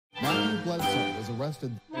Bledsoe was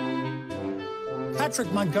arrested.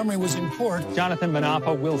 Patrick Montgomery was in court. Jonathan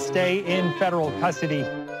Manapa will stay in federal custody.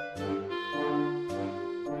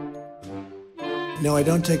 No, I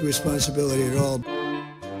don't take responsibility at all.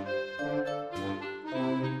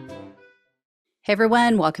 Hey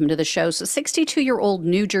everyone, welcome to the show. So 62-year-old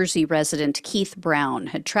New Jersey resident Keith Brown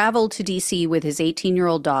had traveled to D.C. with his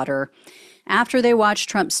 18-year-old daughter. After they watched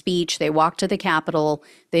Trump's speech, they walked to the Capitol,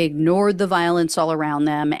 they ignored the violence all around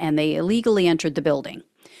them, and they illegally entered the building.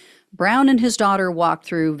 Brown and his daughter walked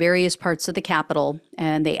through various parts of the Capitol,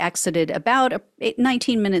 and they exited about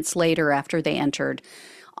 19 minutes later after they entered.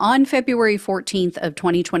 On February 14th of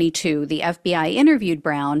 2022, the FBI interviewed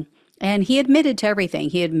Brown, and he admitted to everything.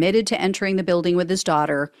 He admitted to entering the building with his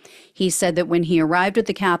daughter. He said that when he arrived at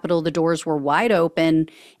the Capitol, the doors were wide open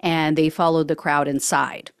and they followed the crowd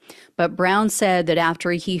inside. But Brown said that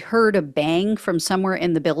after he heard a bang from somewhere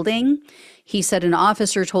in the building, he said an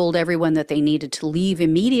officer told everyone that they needed to leave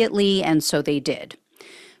immediately, and so they did.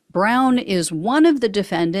 Brown is one of the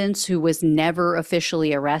defendants who was never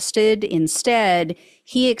officially arrested. Instead,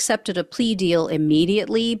 he accepted a plea deal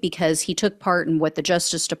immediately because he took part in what the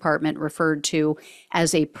Justice Department referred to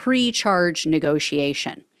as a pre-charge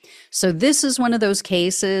negotiation. So this is one of those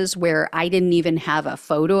cases where I didn't even have a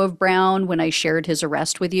photo of Brown when I shared his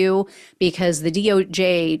arrest with you because the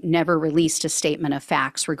DOJ never released a statement of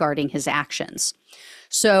facts regarding his actions.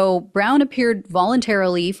 So Brown appeared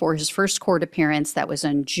voluntarily for his first court appearance. That was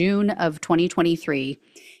in June of 2023,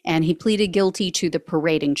 and he pleaded guilty to the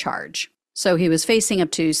parading charge. So he was facing up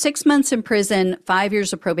to 6 months in prison, 5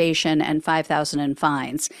 years of probation, and $5,000 in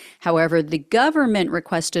fines. However, the government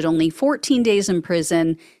requested only 14 days in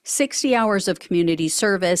prison, 60 hours of community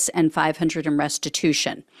service, and $500 in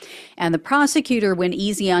restitution. And the prosecutor went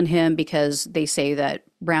easy on him because they say that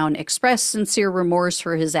Brown expressed sincere remorse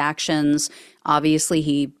for his actions. Obviously,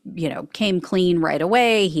 he, came clean right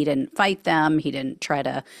away. He didn't fight them. He didn't try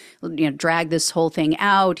to, drag this whole thing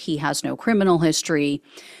out. He has no criminal history.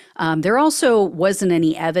 There also wasn't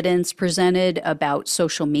any evidence presented about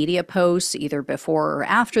social media posts either before or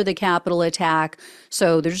after the Capitol attack,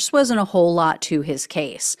 so there just wasn't a whole lot to his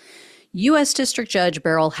case. U.S. District Judge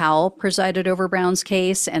Beryl Howell presided over Brown's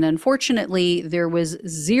case, and unfortunately, there was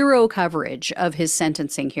zero coverage of his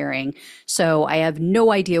sentencing hearing, so I have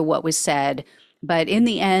no idea what was said. But in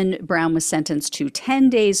the end, Brown was sentenced to 10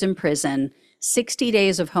 days in prison, 60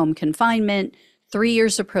 days of home confinement, 3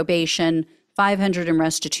 years of probation, $500 in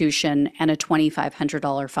restitution, and a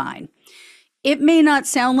 $2,500 fine. It may not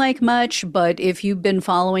sound like much, but if you've been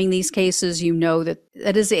following these cases, you know that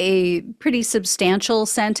that is a pretty substantial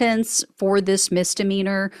sentence for this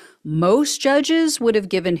misdemeanor. Most judges would have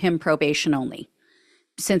given him probation only.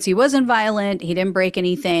 Since he wasn't violent, he didn't break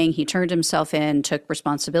anything, he turned himself in, took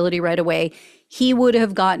responsibility right away, he would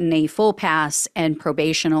have gotten a full pass and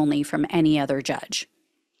probation only from any other judge.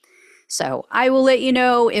 So I will let you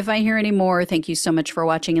know if I hear any more. Thank you so much for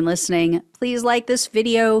watching and listening. Please like this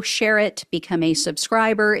video, share it, become a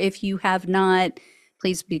subscriber if you have not.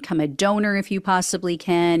 Please become a donor if you possibly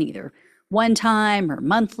can, either one time or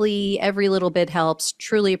monthly. Every little bit helps.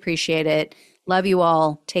 Truly appreciate it. Love you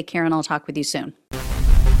all. Take care, and I'll talk with you soon.